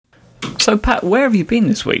So, Pat, where have you been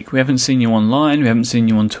this week? We haven't seen you online. We haven't seen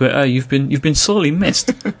you on Twitter. You've been sorely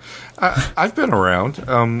missed. I've been around.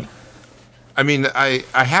 I mean, I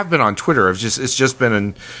have been on Twitter. It's just been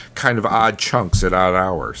in kind of odd chunks at odd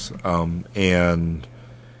hours. And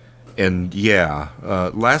yeah,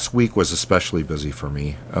 last week was especially busy for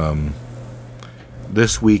me.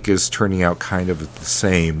 This week is turning out kind of the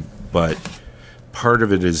same, but part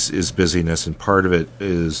of it is busyness, and part of it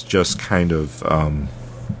is just kind of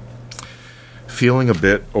feeling a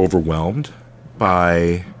bit overwhelmed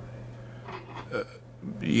by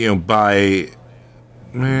the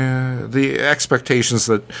expectations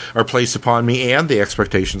that are placed upon me and the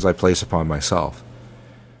expectations I place upon myself.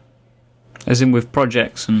 As in with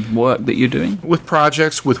projects and work that you're doing? With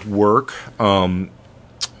projects, with work,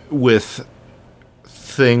 with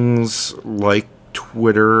things like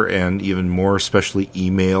Twitter and even more especially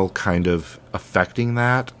email kind of affecting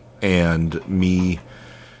that, and me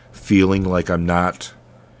feeling like I'm not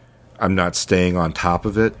staying on top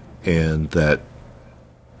of it, and that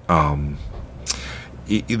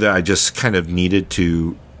that I just kind of needed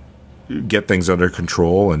to get things under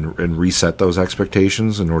control and reset those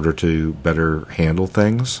expectations in order to better handle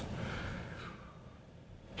things.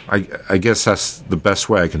 I guess that's the best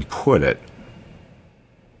way I can put it.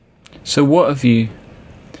 So what have you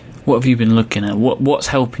been looking at? What's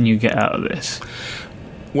helping you get out of this?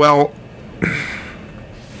 Well,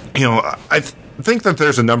 I think that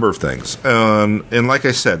there's a number of things. And like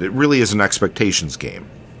I said, it really is an expectations game.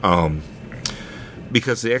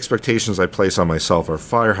 Because the expectations I place on myself are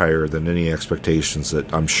far higher than any expectations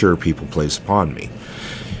that I'm sure people place upon me.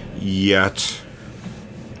 Yet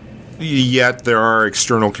there are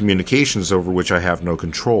external communications over which I have no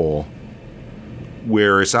control,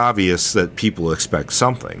 where it's obvious that people expect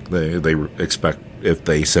something. They expect if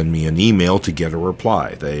they send me an email to get a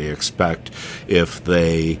reply. They expect if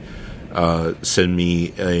they send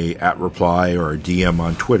me a @reply or a DM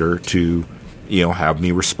on Twitter to have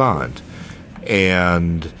me respond.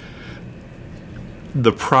 And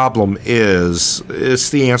the problem is,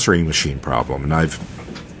 it's the answering machine problem. And I've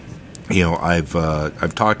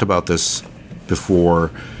talked about this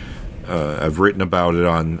before. I've written about it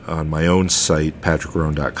on my own site,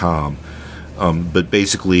 patrickroan.com. But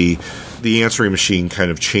basically, the answering machine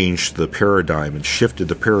kind of changed the paradigm and shifted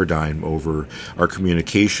the paradigm over our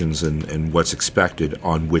communications and what's expected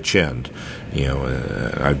on which end.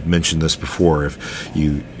 I've mentioned this before.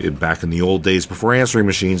 Back in the old days before answering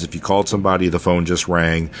machines, if you called somebody, the phone just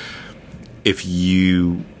rang. If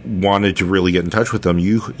you wanted to really get in touch with them,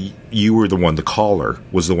 you were the one. The caller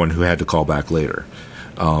was the one who had to call back later.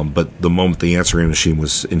 But the moment the answering machine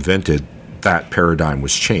was invented, that paradigm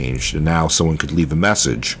was changed, and now someone could leave a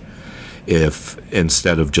message if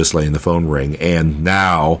instead of just letting the phone ring. And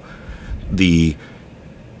now the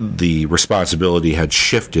responsibility had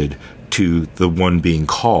shifted to the one being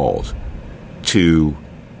called to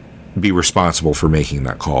be responsible for making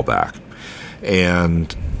that call back.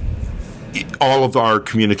 And all of our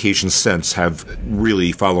communication since have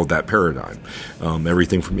really followed that paradigm.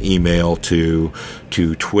 Everything from email to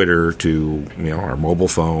Twitter to our mobile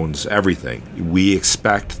phones, everything. We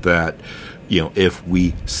expect that if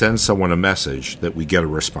we send someone a message, that we get a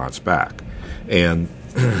response back, and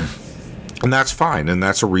that's fine, and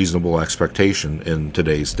that's a reasonable expectation in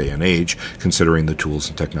today's day and age, considering the tools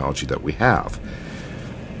and technology that we have.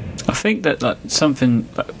 I think that something,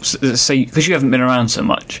 say, because you haven't been around so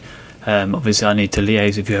much. Obviously, I need to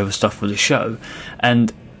liaise with you over stuff for the show,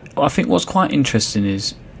 and I think what's quite interesting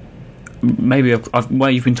is maybe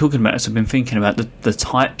while you've been talking about this, I've been thinking about the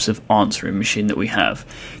types of answering machine that we have.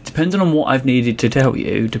 Depending on what I've needed to tell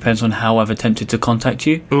you, depends on how I've attempted to contact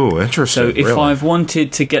you. Oh, interesting. So if really? I've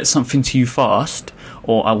wanted to get something to you fast,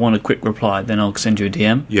 or I want a quick reply, then I'll send you a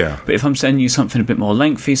DM. Yeah. But if I'm sending you something a bit more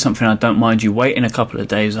lengthy, something I don't mind you waiting a couple of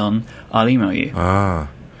days on, I'll email you. Ah.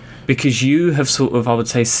 Because you have sort of, I would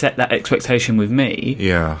say, set that expectation with me.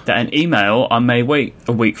 Yeah. That an email, I may wait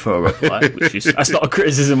a week for a reply, which is, that's not a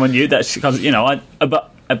criticism on you. That's because,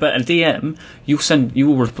 but a DM, you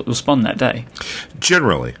will respond that day.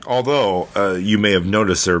 Generally, although you may have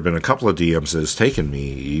noticed there have been a couple of DMs that has taken me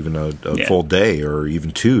even a full day or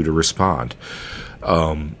even two to respond,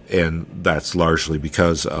 and that's largely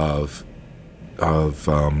because of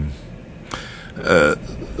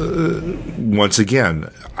once again,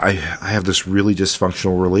 I have this really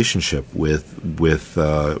dysfunctional relationship with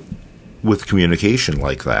communication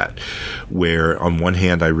like that, where on one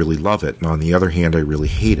hand I really love it, and on the other hand I really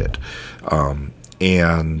hate it.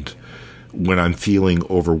 And when I'm feeling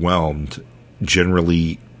overwhelmed,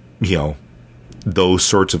 generally, those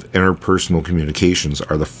sorts of interpersonal communications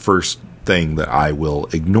are the first thing that I will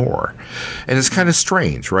ignore. And it's kind of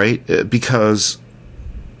strange, right? Because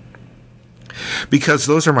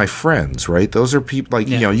those are my friends, right? Those are people, like,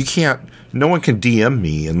 no one can DM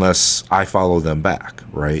me unless I follow them back,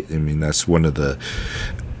 right? I mean, that's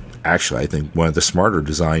I think one of the smarter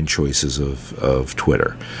design choices of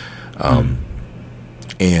Twitter.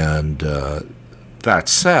 And that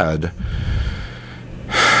said,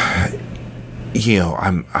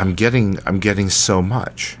 I'm getting so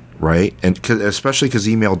much, right? And especially because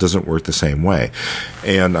email doesn't work the same way.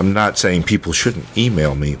 And I'm not saying people shouldn't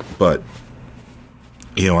email me, but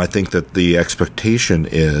I think that the expectation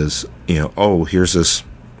is, here's this.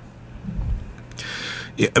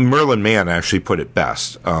 Merlin Mann actually put it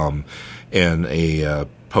best in a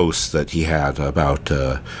post that he had about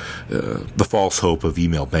the false hope of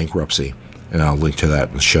email bankruptcy, and I'll link to that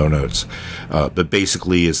in the show notes. But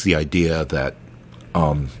basically, it's the idea that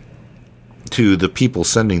to the people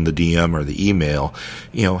sending the DM or the email,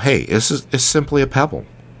 hey, it's simply a pebble.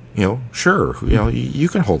 Sure, you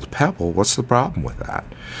can hold a pebble. What's the problem with that?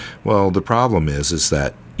 Well, the problem is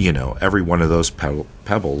that, every one of those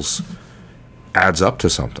pebbles adds up to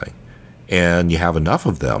something, and you have enough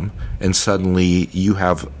of them, and suddenly you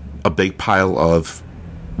have a big pile of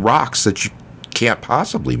rocks that you can't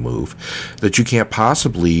possibly move, that you can't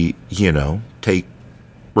possibly,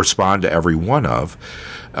 respond to every one of,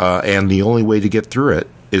 and the only way to get through it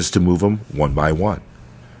is to move them one by one,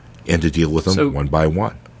 and to deal with them one by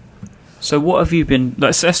one. So what have you been...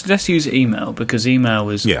 Let's use email, because email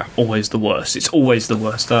is always the worst. It's always the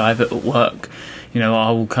worst. I have it at work.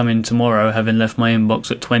 I will come in tomorrow having left my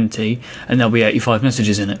inbox at 20, and there'll be 85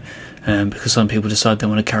 messages in it, because some people decide they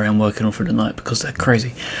want to carry on working all through the night because they're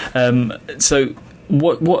crazy. So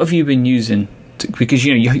what have you been using? Because,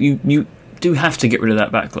 you do have to get rid of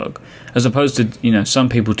that backlog, as opposed to, some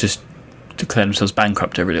people just declare themselves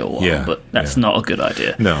bankrupt every little while, but that's not a good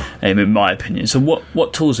idea. No, in my opinion. So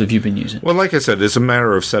what tools have you been using? Well, like I said, it's a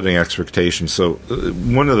matter of setting expectations. So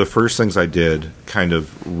one of the first things I did kind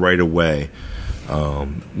of right away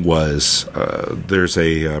was there's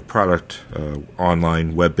a product,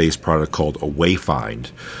 online web-based product called Awayfind,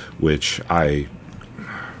 which I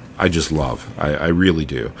just love. I really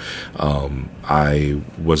do. I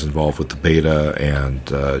was involved with the beta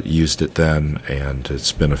and used it then, and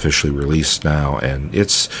it's been officially released now, and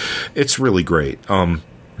it's really great.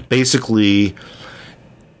 Basically,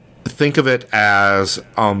 think of it as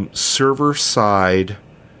server-side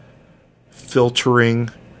filtering,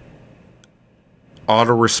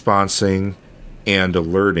 auto-responsing, and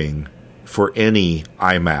alerting for any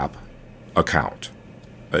IMAP account,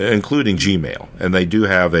 including Gmail. And they do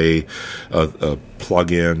have a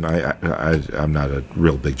plug-in. I'm not a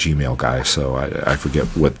real big Gmail guy, so I forget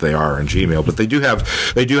what they are in Gmail, but they do have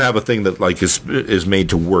a thing that is made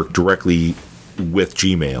to work directly with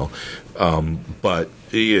Gmail. But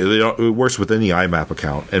it works with any IMAP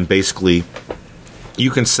account, and basically you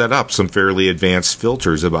can set up some fairly advanced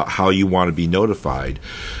filters about how you want to be notified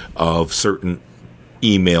of certain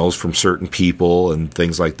emails from certain people and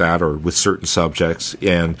things like that, or with certain subjects,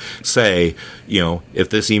 and say, if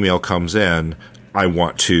this email comes in, I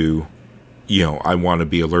want to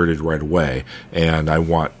be alerted right away, and I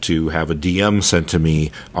want to have a DM sent to me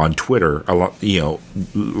on Twitter,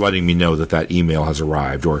 letting me know that email has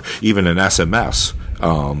arrived, or even an SMS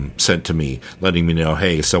sent to me, letting me know,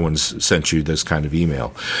 hey, someone's sent you this kind of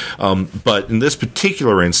email. But in this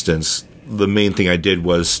particular instance, the main thing I did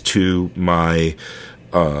was to my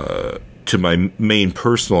main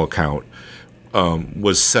personal account,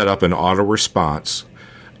 was set up an auto response.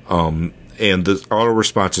 And the auto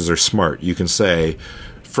responses are smart. You can say,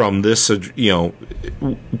 from this,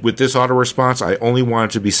 with this auto response, I only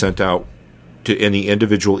want it to be sent out to any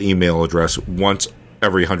individual email address once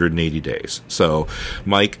every 180 days. So,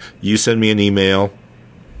 Mike, you send me an email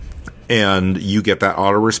and you get that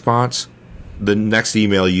auto response. The next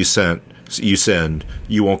email you send,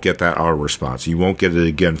 you won't get that auto response. You won't get it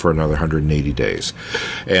again for another 180 days.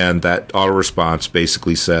 And that auto response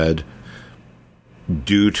basically said,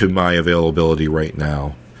 due to my availability right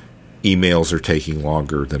now, emails are taking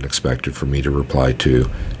longer than expected for me to reply to.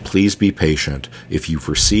 Please be patient. If you've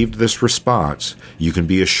received this response, you can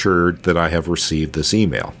be assured that I have received this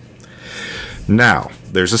email. Now,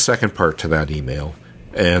 there's a second part to that email,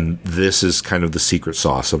 and this is kind of the secret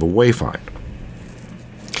sauce of Awayfind.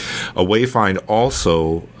 Awayfind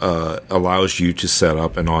also allows you to set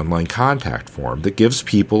up an online contact form that gives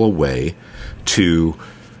people a way to,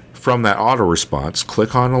 from that auto response,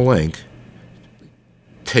 click on a link,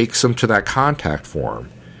 takes them to that contact form,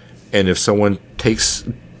 and if someone takes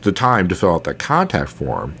the time to fill out that contact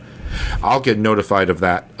form, I'll get notified of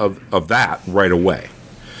that right away.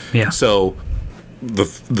 Yeah. So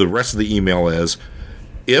the rest of the email is,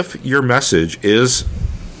 if your message is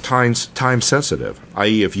time sensitive,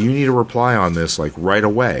 i.e., if you need a reply on this like right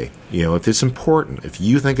away, if it's important, if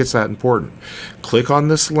you think it's that important, click on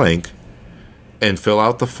this link and fill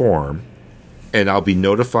out the form, and I'll be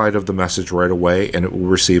notified of the message right away, and it will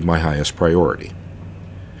receive my highest priority.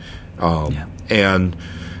 And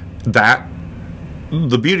that,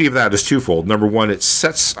 the beauty of that is twofold. Number one, it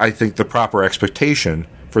sets, I think, the proper expectation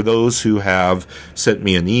for those who have sent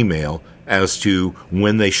me an email as to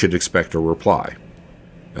when they should expect a reply.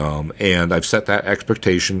 And I've set that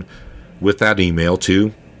expectation with that email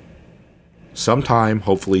to sometime,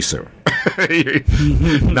 hopefully soon.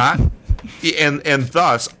 And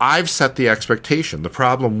thus, I've set the expectation. The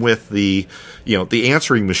problem with the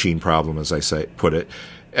answering machine problem, as I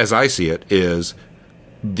see it, is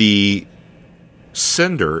the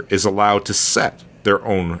sender is allowed to set their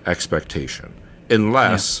own expectation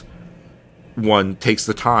unless one takes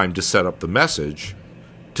the time to set up the message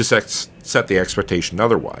to set the expectation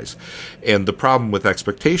otherwise. And the problem with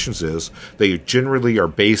expectations is they generally are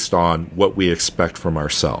based on what we expect from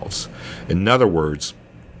ourselves. In other words,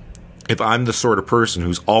 if I'm the sort of person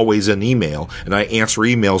who's always in email and I answer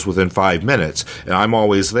emails within 5 minutes and I'm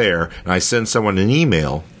always there and I send someone an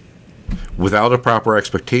email without a proper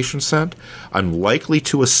expectation set, I'm likely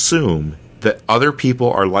to assume that other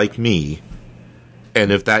people are like me,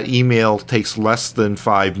 and if that email takes less than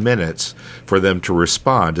 5 minutes for them to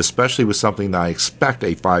respond, especially with something that I expect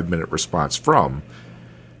a 5-minute response from,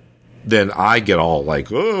 then I get all like,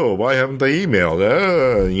 oh, why haven't they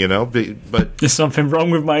emailed? But there's something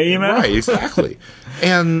wrong with my email. Right, exactly.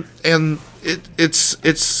 and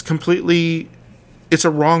it's completely, it's a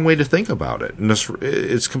wrong way to think about it. And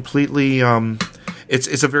it's completely,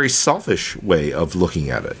 it's a very selfish way of looking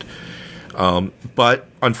at it. But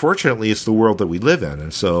unfortunately, it's the world that we live in.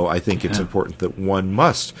 And so I think it's important that one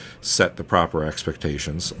must set the proper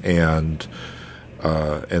expectations, and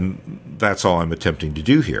that's all I'm attempting to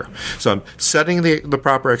do here. So I'm setting the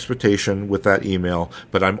proper expectation with that email,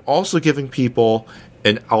 but I'm also giving people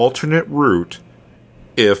an alternate route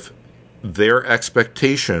if their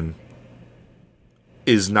expectation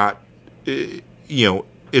is not,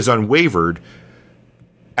 is unwavered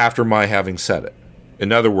after my having said it.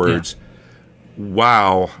 In other words,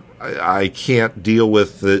 wow, I can't deal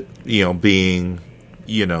with it, being,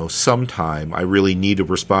 sometime. I really need a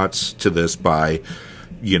response to this by,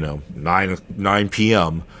 9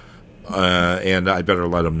 p.m., and I better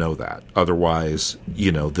let them know that. Otherwise,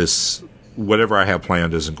 this, whatever I have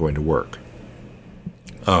planned isn't going to work.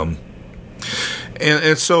 And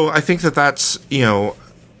so I think that's,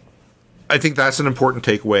 I think that's an important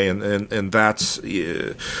takeaway, and that's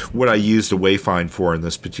what I used a Wayfind for in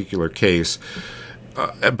this particular case.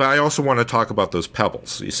 But I also want to talk about those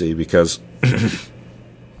pebbles, you see, because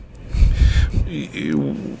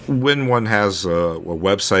when one has a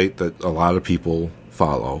website that a lot of people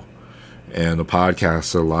follow and a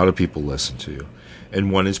podcast that a lot of people listen to,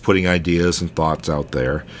 and one is putting ideas and thoughts out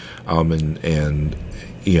there, and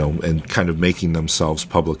kind of making themselves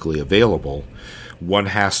publicly available, one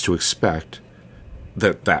has to expect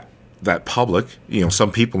that public,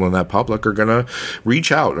 some people in that public are going to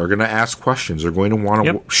reach out, are going to ask questions, are going to want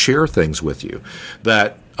to share things with you.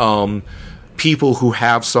 That people who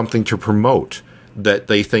have something to promote that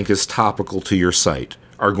they think is topical to your site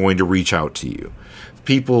are going to reach out to you.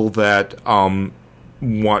 People that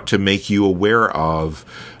want to make you aware of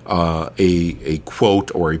a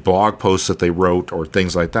quote or a blog post that they wrote or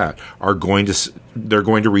things like that they're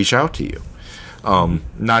going to reach out to you.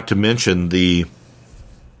 Not to mention the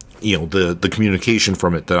communication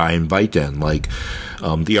from it that I invite in, like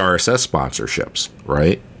the RSS sponsorships,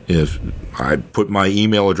 right? If I put my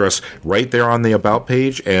email address right there on the About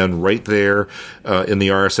page and right there in the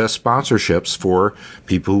RSS sponsorships for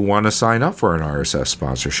people who want to sign up for an RSS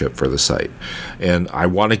sponsorship for the site. And I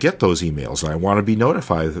want to get those emails. I want to be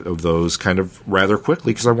notified of those kind of rather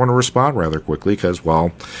quickly because I want to respond rather quickly because,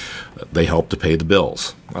 well, they help to pay the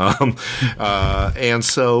bills. And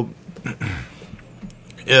so,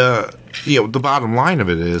 the bottom line of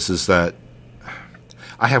it is that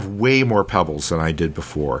I have way more pebbles than I did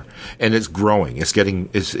before, and it's growing. It's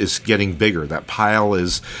getting bigger. That pile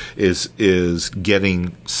is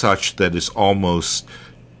getting such that it's almost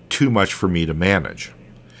too much for me to manage.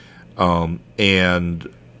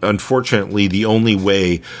 And unfortunately, the only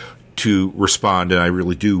way to respond, and I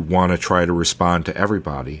really do want to try to respond to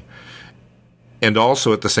everybody, and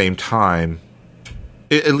also at the same time,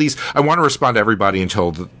 at least I want to respond to everybody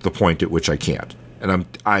until the point at which I can't. And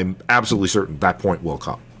I'm absolutely certain that point will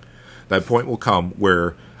come. That point will come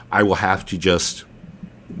where I will have to just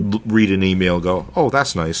read an email and go, oh,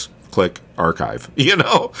 that's nice. Click archive,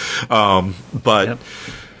 But Yep.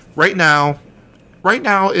 right now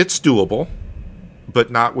it's doable,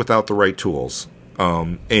 but not without the right tools.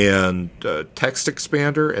 And Text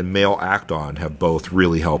Expander and Mail Act-On have both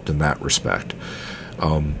really helped in that respect.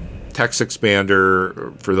 Text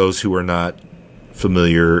Expander, for those who are not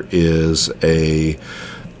familiar, is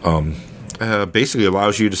basically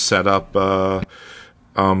allows you to set up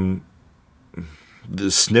the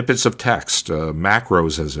snippets of text,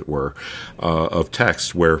 macros, as it were, of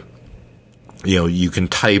text, where you can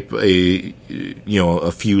type a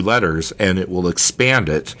few letters and it will expand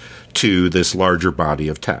it to this larger body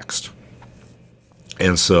of text.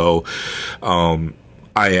 And so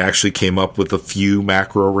I actually came up with a few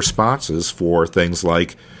macro responses for things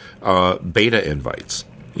like beta invites.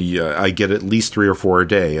 Yeah, I get at least 3 or 4 a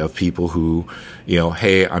day of people who,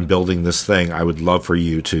 hey, I'm building this thing. I would love for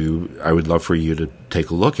you to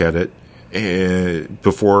take a look at it. And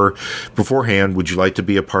beforehand, would you like to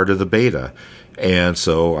be a part of the beta? And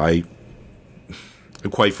so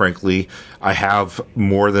quite frankly, I have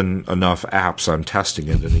more than enough apps I'm testing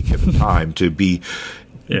at any given time to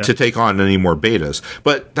take on any more betas.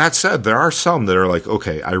 But that said, there are some that are like,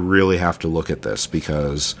 okay, I really have to look at this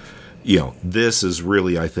because this is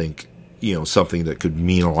really, I think, something that could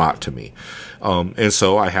mean a lot to me. And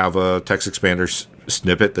so I have a Text Expander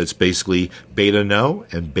snippet that's basically beta no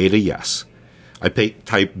and beta yes. I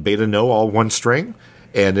type beta no all one string,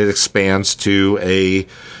 and it expands to a,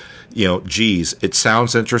 geez, it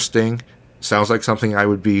sounds interesting. Sounds like something I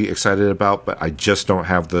would be excited about, but I just don't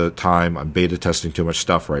have the time. I'm beta testing too much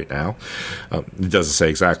stuff right now. It doesn't say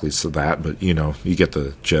exactly that, but you get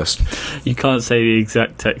the gist. You can't say the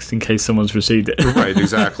exact text in case someone's received it. Right,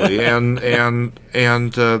 exactly. And then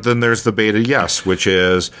there's the beta yes, which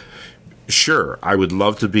is sure. I'd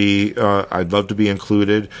love to be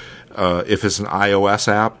included. If it's an iOS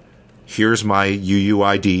app, here's my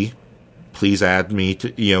UUID. Please add me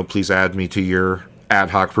to your ad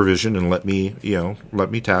hoc provision and let me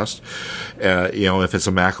test. If it's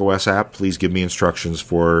a macOS app, please give me instructions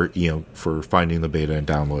for finding the beta and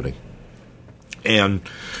downloading. And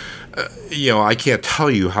I can't tell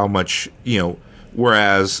you how much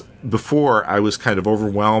whereas before I was kind of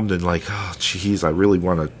overwhelmed and like, oh geez, I really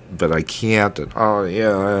want to, but I can't. And oh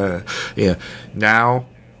yeah.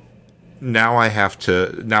 Now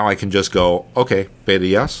I can just go, okay, beta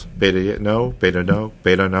yes, beta no, beta no,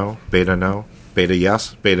 beta no, beta no. Beta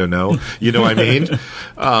yes, beta no. You know what I mean?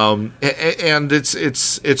 And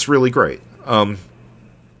it's really great.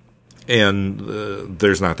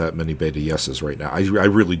 There's not that many beta yeses right now. I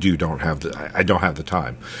really don't have the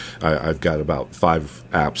time. I've got about 5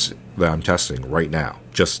 apps that I'm testing right now,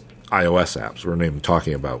 just iOS apps. We're not even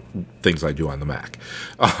talking about things I do on the Mac.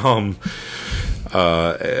 And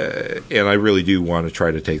I really do want to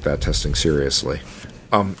try to take that testing seriously.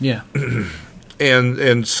 Yeah.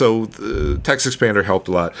 And so the Text Expander helped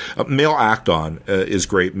a lot. Mail Act-On is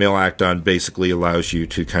great. Mail Act-On basically allows you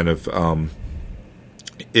to kind of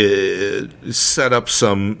set up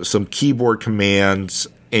some keyboard commands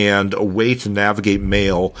and a way to navigate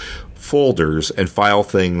mail folders and file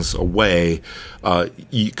things away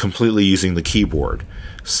completely using the keyboard.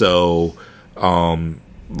 So,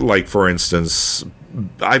 like for instance,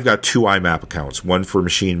 I've got 2 IMAP accounts, one for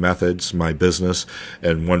Machine Methods, my business,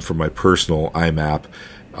 and one for my personal IMAP.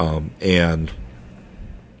 And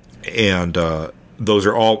those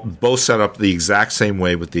are both set up the exact same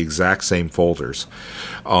way with the exact same folders.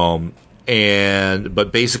 But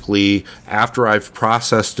basically, after I've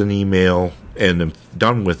processed an email and am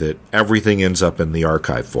done with it, everything ends up in the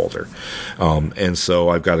archive folder. And so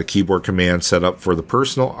I've got a keyboard command set up for the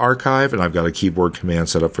personal archive, and I've got a keyboard command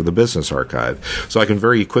set up for the business archive. So I can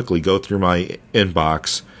very quickly go through my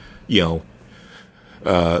inbox,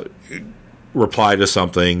 reply to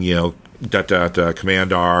something,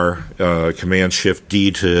 Command R, Command Shift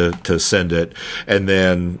D to send it, and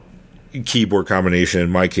then keyboard combination, in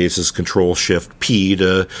my case, is Control Shift P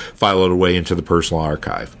to file it away into the personal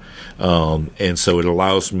archive. And so it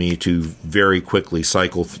allows me to very quickly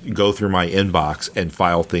go through my inbox and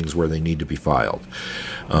file things where they need to be filed.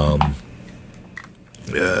 And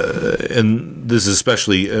this is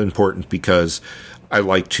especially important because I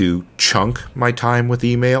like to chunk my time with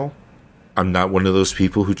email. I'm not one of those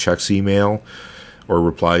people who checks email or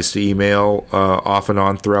replies to email off and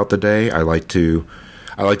on throughout the day. I like to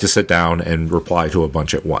sit down and reply to a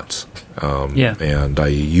bunch at once. And I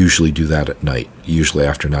usually do that at night, usually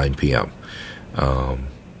after 9 p.m.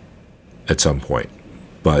 At some point.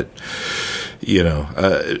 But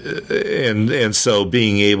and so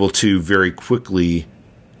being able to very quickly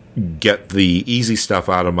get the easy stuff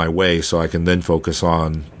out of my way so I can then focus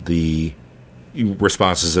on the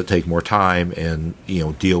responses that take more time and,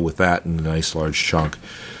 deal with that in a nice large chunk.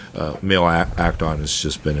 Mail Act On has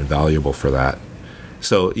just been invaluable for that.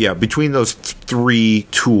 So, yeah, between those three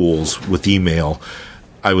tools with email,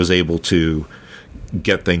 I was able to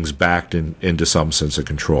get things backed into some sense of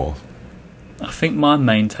control. I think my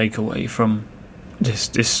main takeaway from this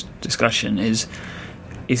discussion is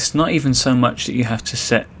it's not even so much that you have to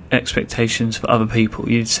set expectations for other people.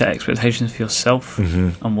 You set expectations for yourself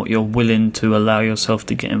and what you're willing to allow yourself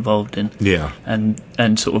to get involved in. Yeah.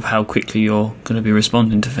 And sort of how quickly you're going to be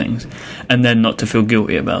responding to things, and then not to feel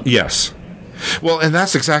guilty about them. Yes. Well, and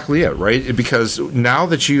that's exactly it, right? Because now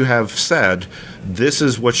that you have said, this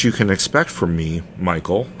is what you can expect from me,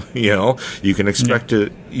 Michael, you can expect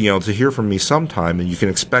to hear from me sometime, and you can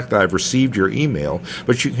expect that I've received your email,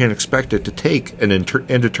 but you can expect it to take an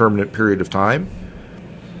indeterminate period of time.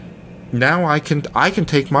 Now I can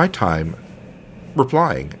take my time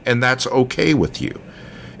replying, and that's okay with you.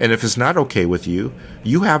 And if it's not okay with you,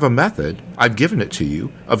 you have a method, I've given it to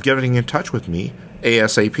you, of getting in touch with me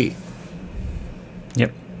ASAP.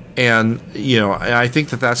 Yep. And, I think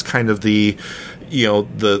that's kind of the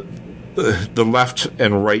left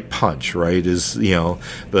and right punch, right? Is, the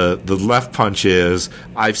left punch is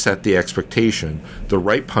I've set the expectation. The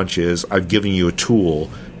right punch is I've given you a tool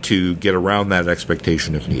to get around that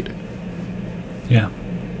expectation if needed. Yeah.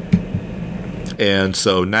 And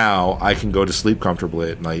so now I can go to sleep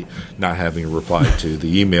comfortably at night, not having replied to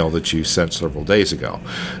the email that you sent several days ago.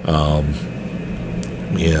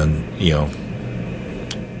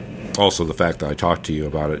 Also the fact that I talked to you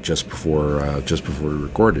about it just before we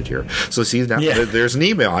recorded here. So see, now there's an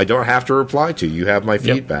email I don't have to reply to. You have my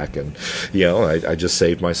feedback, and I just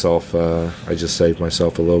saved myself. A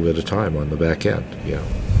little bit of time on the back end.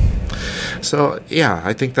 So yeah,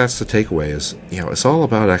 I think that's the takeaway. Is it's all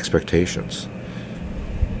about expectations.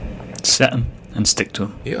 Set them and stick to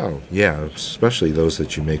them. Yeah, especially those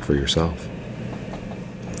that you make for yourself.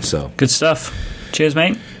 So good stuff. Cheers,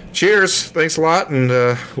 mate. Cheers. Thanks a lot, and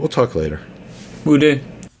we'll talk later. Will do.